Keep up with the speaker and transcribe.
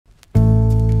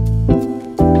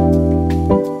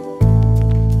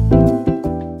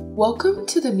Welcome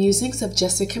to the Musings of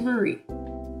Jessica Marie.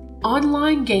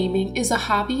 Online gaming is a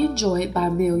hobby enjoyed by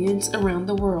millions around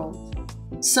the world.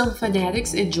 Some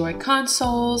fanatics enjoy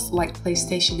consoles like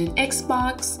PlayStation and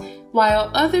Xbox, while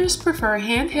others prefer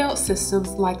handheld systems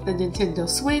like the Nintendo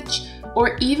Switch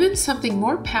or even something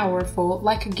more powerful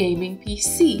like a gaming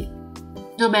PC.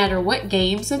 No matter what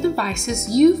games and devices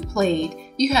you've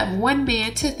played, you have one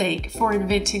man to thank for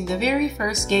inventing the very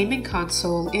first gaming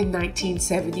console in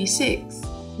 1976.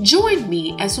 Join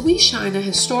me as we shine a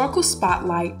historical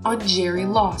spotlight on Jerry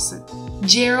Lawson.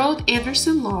 Gerald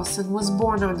Anderson Lawson was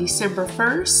born on December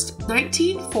 1st,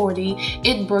 1940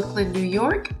 in Brooklyn, New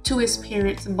York, to his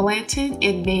parents Blanton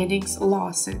and Mannings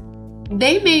Lawson.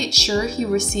 They made sure he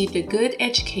received a good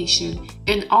education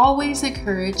and always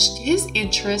encouraged his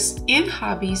interest and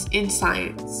hobbies in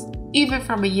science. Even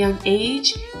from a young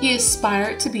age, he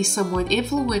aspired to be someone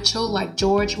influential like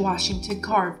George Washington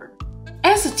Carver.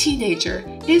 As a teenager,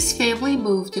 his family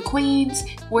moved to Queens,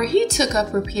 where he took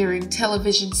up repairing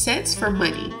television sets for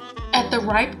money. At the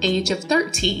ripe age of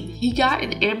 13, he got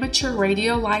an amateur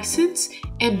radio license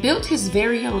and built his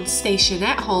very own station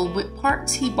at home with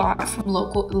parts he bought from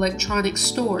local electronics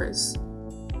stores.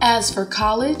 As for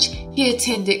college, he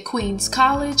attended Queens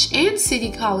College and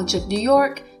City College of New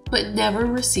York, but never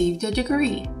received a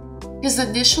degree. His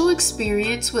initial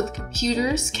experience with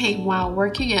computers came while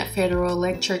working at Federal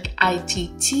Electric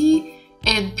ITT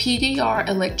and PDR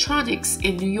Electronics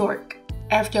in New York.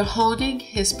 After honing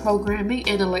his programming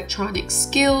and electronics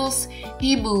skills,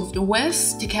 he moved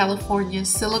west to California's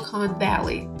Silicon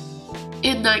Valley.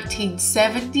 In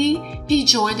 1970, he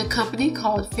joined a company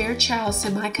called Fairchild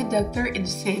Semiconductor in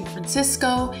San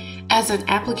Francisco as an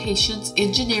applications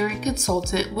engineering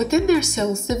consultant within their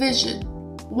sales division.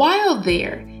 While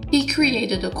there, he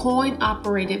created a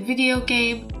coin-operated video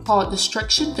game called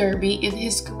Destruction Derby in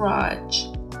his garage.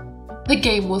 The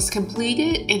game was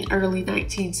completed in early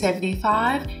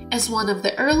 1975 as one of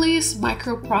the earliest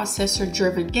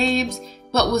microprocessor-driven games,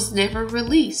 but was never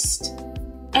released.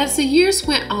 As the years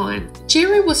went on,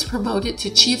 Jerry was promoted to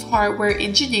Chief Hardware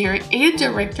Engineer and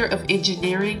Director of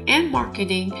Engineering and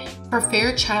Marketing for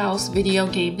Fairchild's video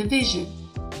game division.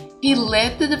 He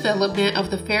led the development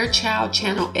of the Fairchild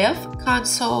Channel F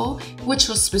console, which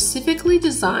was specifically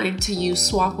designed to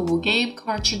use swappable game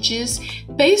cartridges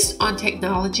based on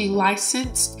technology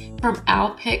licensed from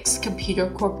Alpex Computer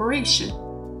Corporation.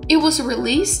 It was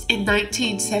released in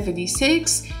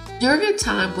 1976 during a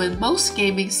time when most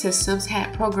gaming systems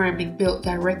had programming built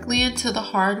directly into the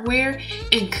hardware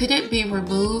and couldn't be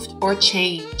removed or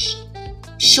changed.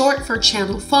 Short for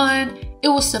Channel Fun, it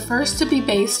was the first to be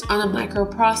based on a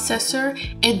microprocessor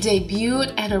and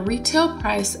debuted at a retail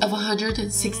price of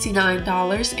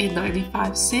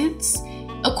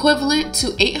 $169.95, equivalent to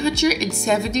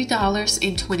 $870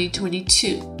 in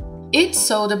 2022. It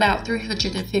sold about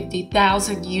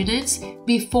 350,000 units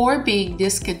before being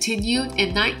discontinued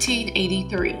in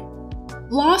 1983.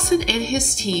 Lawson and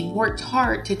his team worked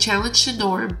hard to challenge the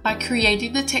norm by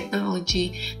creating the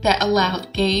technology that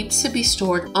allowed games to be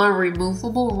stored on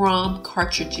removable ROM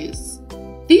cartridges.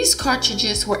 These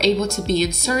cartridges were able to be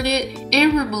inserted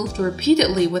and removed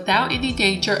repeatedly without any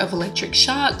danger of electric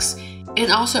shocks, and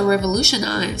also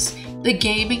revolutionized the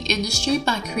gaming industry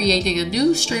by creating a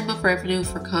new stream of revenue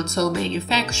for console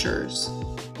manufacturers.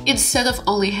 Instead of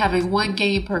only having one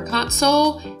game per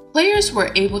console, players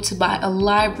were able to buy a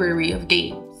library of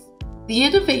games. The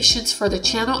innovations for the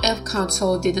Channel F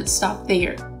console didn't stop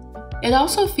there. It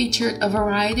also featured a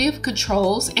variety of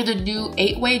controls and a new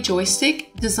 8-way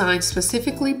joystick designed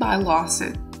specifically by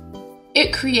Lawson.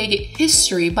 It created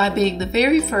history by being the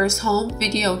very first home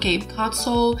video game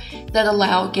console that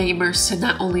allowed gamers to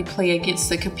not only play against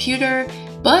the computer,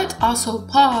 but also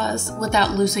pause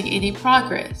without losing any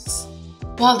progress.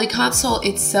 While the console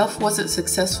itself wasn't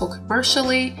successful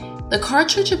commercially, the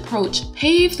cartridge approach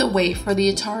paved the way for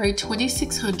the Atari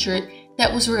 2600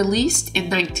 that was released in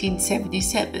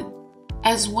 1977.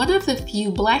 As one of the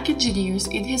few black engineers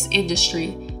in his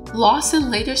industry, Lawson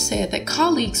later said that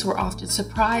colleagues were often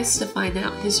surprised to find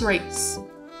out his race.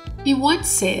 He once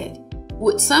said,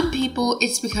 "With some people,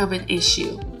 it's become an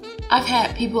issue. I've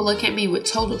had people look at me with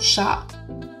total shock,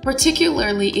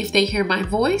 particularly if they hear my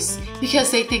voice,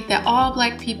 because they think that all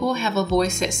black people have a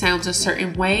voice that sounds a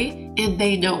certain way, and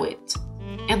they know it.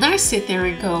 And I sit there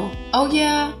and go, oh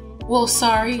yeah? Well,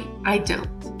 sorry, I don't."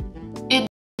 In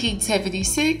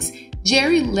 1976,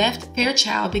 Jerry left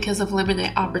Fairchild because of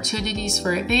limited opportunities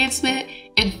for advancement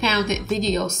and founded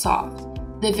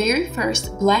VideoSoft, the very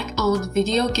first black-owned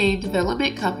video game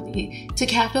development company to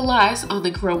capitalize on the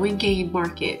growing game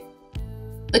market.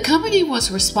 The company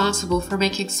was responsible for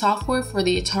making software for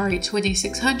the Atari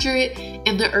 2600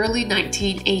 in the early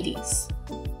 1980s.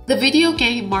 The video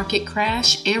game market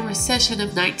crash and recession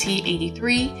of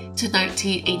 1983 to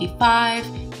 1985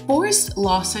 forced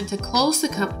Lawson to close the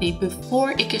company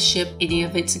before it could ship any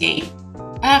of its games.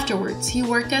 Afterwards, he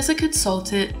worked as a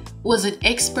consultant, was an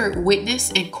expert witness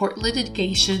in court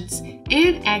litigations,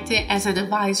 and acted as an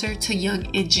advisor to young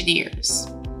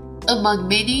engineers. Among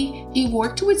many, he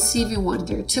worked with Stevie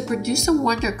Wonder to produce a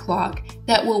wonder clock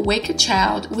that will wake a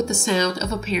child with the sound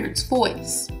of a parent's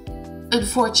voice.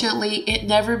 Unfortunately, it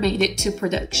never made it to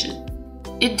production.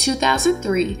 In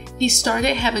 2003, he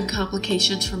started having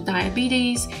complications from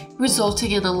diabetes,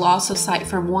 resulting in a loss of sight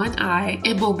from one eye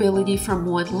and mobility from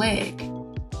one leg.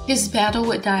 His battle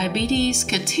with diabetes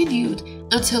continued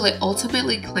until it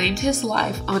ultimately claimed his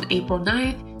life on April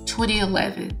 9,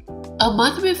 2011. A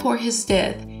month before his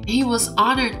death, he was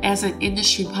honored as an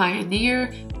industry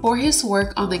pioneer for his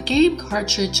work on the game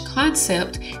cartridge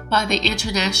concept by the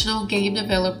International Game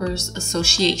Developers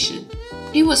Association.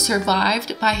 He was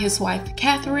survived by his wife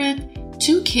Catherine,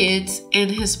 2 kids, and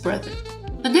his brother.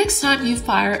 The next time you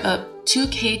fire up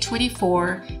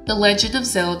 2K24, The Legend of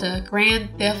Zelda, Grand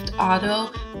Theft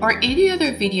Auto, or any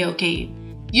other video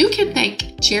game, you can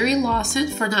thank Jerry Lawson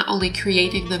for not only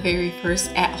creating the very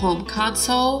first at-home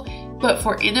console, but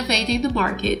for innovating the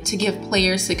market to give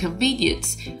players the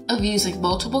convenience of using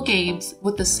multiple games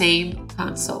with the same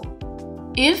console.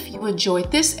 If you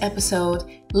enjoyed this episode,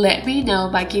 let me know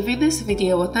by giving this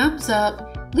video a thumbs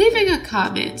up, leaving a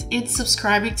comment, and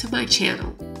subscribing to my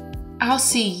channel. I'll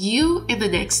see you in the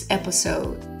next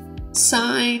episode.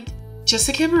 Signed,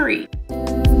 Jessica Marie.